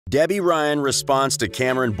Debbie Ryan responds to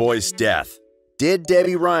Cameron Boyce's death. Did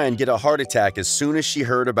Debbie Ryan get a heart attack as soon as she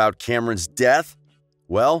heard about Cameron's death?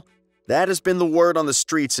 Well, that has been the word on the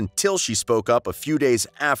streets until she spoke up a few days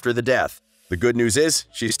after the death. The good news is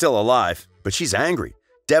she's still alive, but she's angry,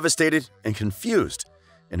 devastated, and confused.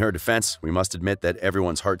 In her defense, we must admit that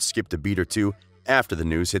everyone's heart skipped a beat or two after the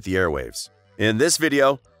news hit the airwaves. In this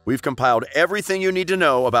video, we've compiled everything you need to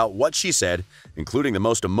know about what she said, including the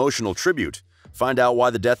most emotional tribute. Find out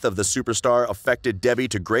why the death of the superstar affected Debbie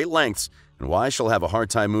to great lengths and why she'll have a hard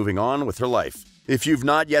time moving on with her life. If you've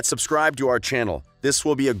not yet subscribed to our channel, this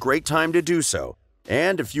will be a great time to do so.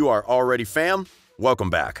 And if you are already fam, welcome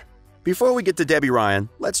back. Before we get to Debbie Ryan,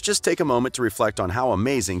 let's just take a moment to reflect on how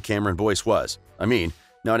amazing Cameron Boyce was. I mean,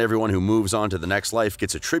 not everyone who moves on to the next life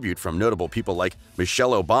gets a tribute from notable people like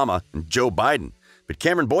Michelle Obama and Joe Biden, but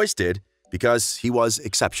Cameron Boyce did because he was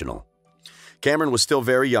exceptional. Cameron was still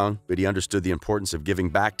very young, but he understood the importance of giving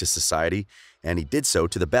back to society, and he did so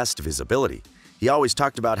to the best of his ability. He always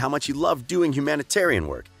talked about how much he loved doing humanitarian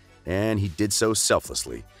work, and he did so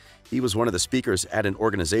selflessly. He was one of the speakers at an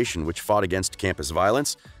organization which fought against campus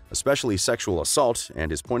violence, especially sexual assault,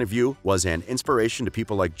 and his point of view was an inspiration to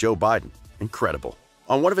people like Joe Biden. Incredible.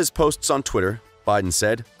 On one of his posts on Twitter, Biden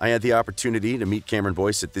said, "I had the opportunity to meet Cameron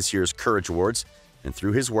Boyce at this year's Courage Awards, and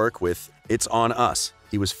through his work with It's On Us,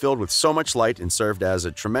 he was filled with so much light and served as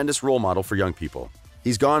a tremendous role model for young people.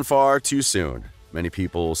 He's gone far too soon." Many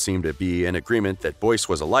people seem to be in agreement that Boyce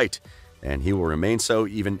was a light, and he will remain so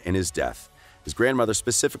even in his death. His grandmother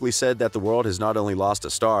specifically said that the world has not only lost a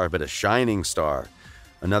star, but a shining star.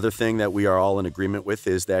 Another thing that we are all in agreement with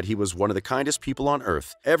is that he was one of the kindest people on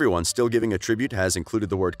earth. Everyone still giving a tribute has included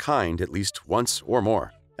the word kind at least once or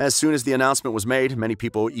more. As soon as the announcement was made, many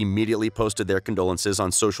people immediately posted their condolences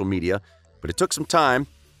on social media, but it took some time,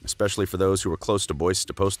 especially for those who were close to Boyce,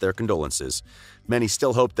 to post their condolences. Many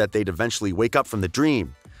still hoped that they'd eventually wake up from the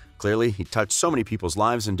dream. Clearly, he touched so many people's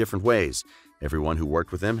lives in different ways. Everyone who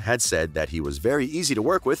worked with him had said that he was very easy to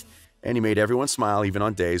work with, and he made everyone smile even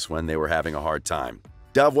on days when they were having a hard time.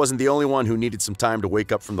 Dove wasn't the only one who needed some time to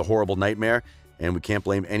wake up from the horrible nightmare, and we can't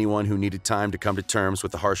blame anyone who needed time to come to terms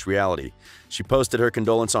with the harsh reality. She posted her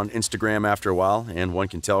condolence on Instagram after a while, and one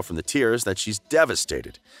can tell from the tears that she's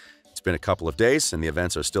devastated. It's been a couple of days, and the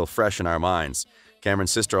events are still fresh in our minds.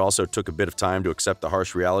 Cameron's sister also took a bit of time to accept the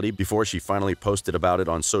harsh reality before she finally posted about it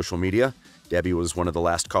on social media. Debbie was one of the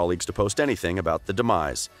last colleagues to post anything about the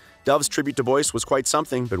demise. Dove's tribute to Boyce was quite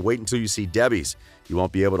something, but wait until you see Debbie's. You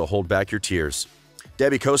won't be able to hold back your tears.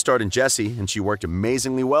 Debbie co-starred in Jessie, and she worked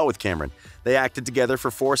amazingly well with Cameron. They acted together for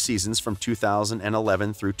 4 seasons from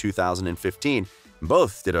 2011 through 2015, and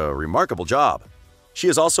both did a remarkable job. She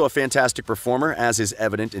is also a fantastic performer, as is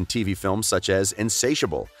evident in TV films such as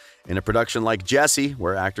Insatiable. In a production like Jessie,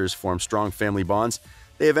 where actors form strong family bonds,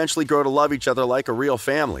 they eventually grow to love each other like a real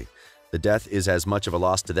family. The death is as much of a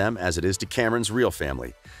loss to them as it is to Cameron's real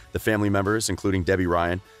family. The family members, including Debbie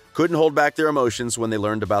Ryan, couldn't hold back their emotions when they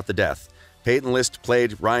learned about the death. Peyton List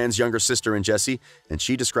played Ryan's younger sister in Jessie, and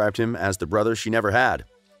she described him as the brother she never had.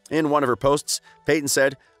 In one of her posts, Peyton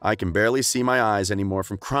said, "I can barely see my eyes anymore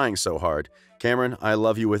from crying so hard. Cameron, I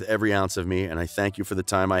love you with every ounce of me, and I thank you for the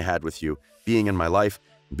time I had with you, being in my life,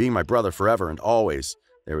 and being my brother forever and always.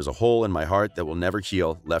 There is a hole in my heart that will never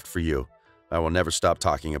heal left for you. I will never stop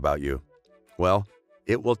talking about you." Well,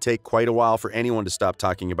 it will take quite a while for anyone to stop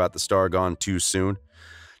talking about the star gone too soon.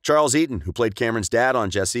 Charles Eaton, who played Cameron's dad on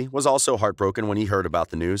Jessie, was also heartbroken when he heard about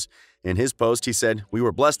the news. In his post, he said, "We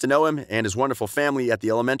were blessed to know him and his wonderful family at the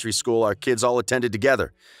elementary school our kids all attended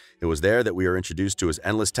together. It was there that we were introduced to his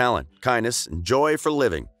endless talent, kindness, and joy for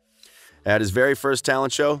living." At his very first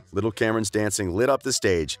talent show, little Cameron's dancing lit up the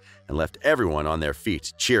stage and left everyone on their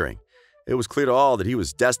feet, cheering. It was clear to all that he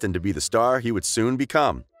was destined to be the star he would soon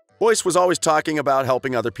become. Boyce was always talking about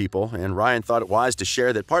helping other people, and Ryan thought it wise to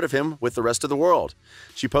share that part of him with the rest of the world.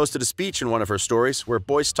 She posted a speech in one of her stories where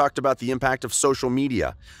Boyce talked about the impact of social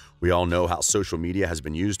media. We all know how social media has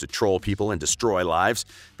been used to troll people and destroy lives,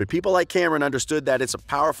 but people like Cameron understood that it's a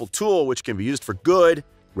powerful tool which can be used for good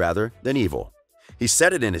rather than evil. He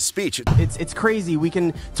said it in his speech. It's crazy. We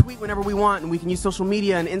can tweet whenever we want, and we can use social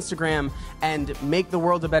media and Instagram and make the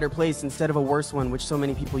world a better place instead of a worse one, which so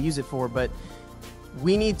many people use it for. But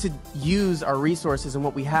we need to use our resources and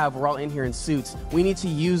what we have. We're all in here in suits. We need to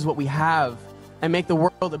use what we have and make the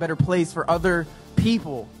world a better place for other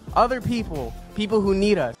people who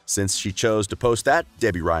need us. Since she chose to post that,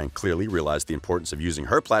 Debbie Ryan clearly realized the importance of using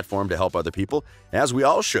her platform to help other people, as we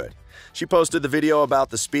all should. She posted the video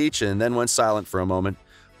about the speech and then went silent for a moment.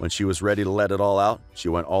 When she was ready to let it all out, she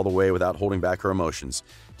went all the way without holding back her emotions.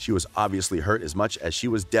 She was obviously hurt as much as she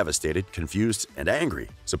was devastated, confused, and angry.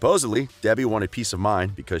 Supposedly, Debbie wanted peace of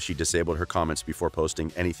mind because she disabled her comments before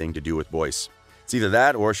posting anything to do with Boyce. It's either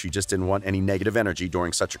that or she just didn't want any negative energy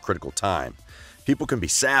during such a critical time. People can be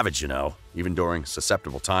savage, you know, even during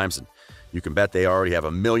susceptible times, and you can bet they already have a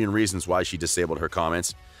million reasons why she disabled her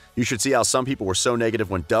comments. You should see how some people were so negative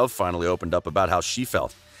when Dove finally opened up about how she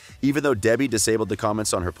felt. Even though Debbie disabled the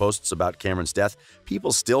comments on her posts about Cameron's death,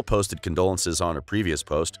 people still posted condolences on her previous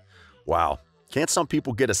post. Wow, can't some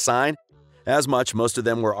people get a sign? As much, most of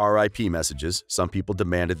them were RIP messages. Some people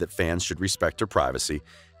demanded that fans should respect her privacy.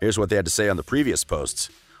 Here's what they had to say on the previous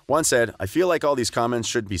posts. One said, "I feel like all these comments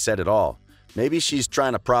shouldn't be said at all. Maybe she's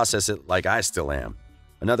trying to process it like I still am."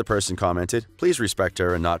 Another person commented, "Please respect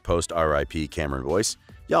her and not post RIP Cameron Boyce.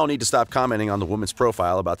 Y'all need to stop commenting on the woman's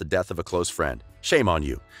profile about the death of a close friend. Shame on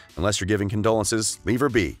you. Unless you're giving condolences, leave her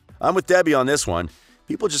be." I'm with Debbie on this one.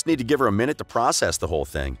 People just need to give her a minute to process the whole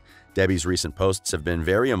thing. Debbie's recent posts have been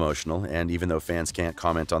very emotional, and even though fans can't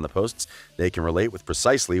comment on the posts, they can relate with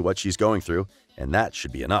precisely what she's going through, and that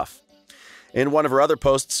should be enough. In one of her other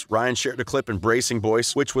posts, Ryan shared a clip embracing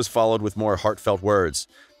Boyce, which was followed with more heartfelt words.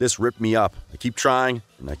 "This ripped me up. I keep trying,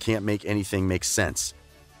 and I can't make anything make sense."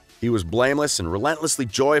 He was blameless and relentlessly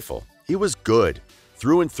joyful. He was good,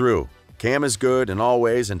 through and through. Cam is good in all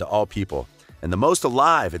ways and to all people. And the most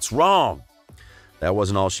alive, it's wrong. That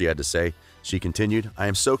wasn't all she had to say. She continued, "I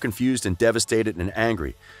am so confused and devastated and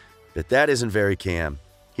angry. But that isn't very Cam.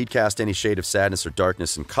 He'd cast any shade of sadness or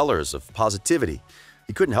darkness in colors of positivity.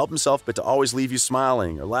 He couldn't help himself but to always leave you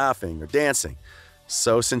smiling or laughing or dancing.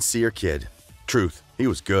 So sincere kid. Truth, he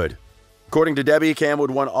was good." According to Debbie, Cam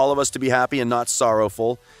would want all of us to be happy and not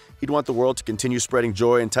sorrowful. He'd want the world to continue spreading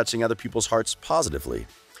joy and touching other people's hearts positively.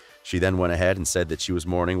 She then went ahead and said that she was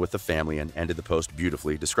mourning with the family and ended the post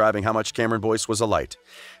beautifully, describing how much Cameron Boyce was a light.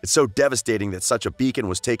 "It's so devastating that such a beacon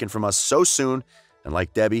was taken from us so soon, and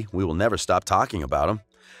like Debbie, we will never stop talking about him."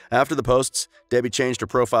 After the posts, Debbie changed her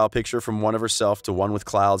profile picture from one of herself to one with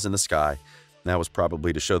clouds in the sky. That was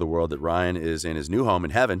probably to show the world that Ryan is in his new home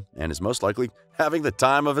in heaven and is most likely having the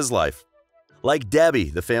time of his life. Like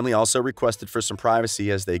Debbie, the family also requested for some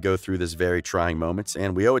privacy as they go through this very trying moment,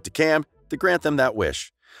 and we owe it to Cam to grant them that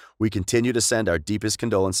wish. We continue to send our deepest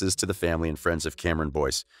condolences to the family and friends of Cameron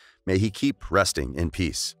Boyce. May he keep resting in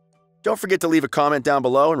peace. Don't forget to leave a comment down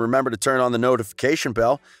below and remember to turn on the notification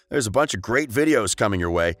bell. There's a bunch of great videos coming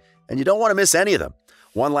your way, and you don't want to miss any of them.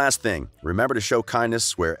 One last thing, remember to show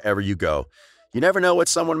kindness wherever you go. You never know what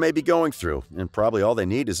someone may be going through, and probably all they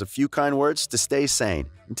need is a few kind words to stay sane.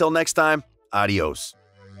 Until next time, adios.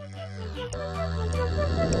 We'll be right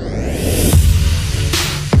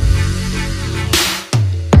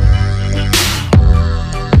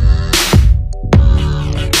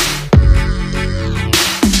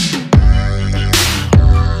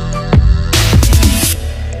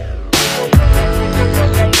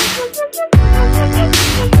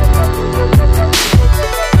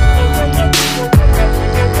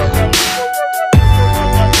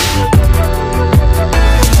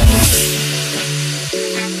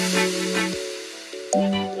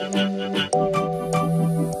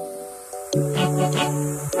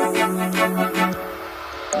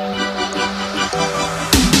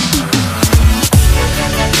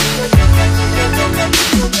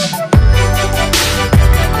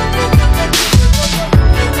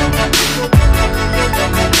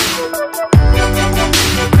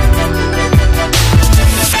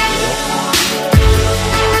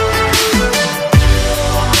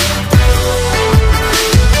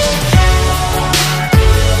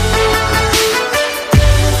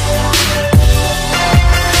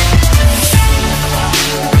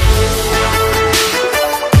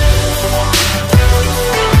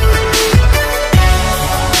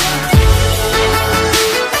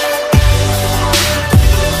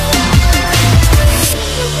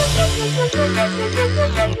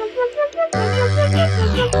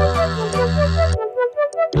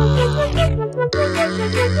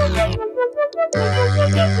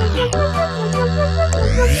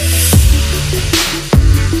back.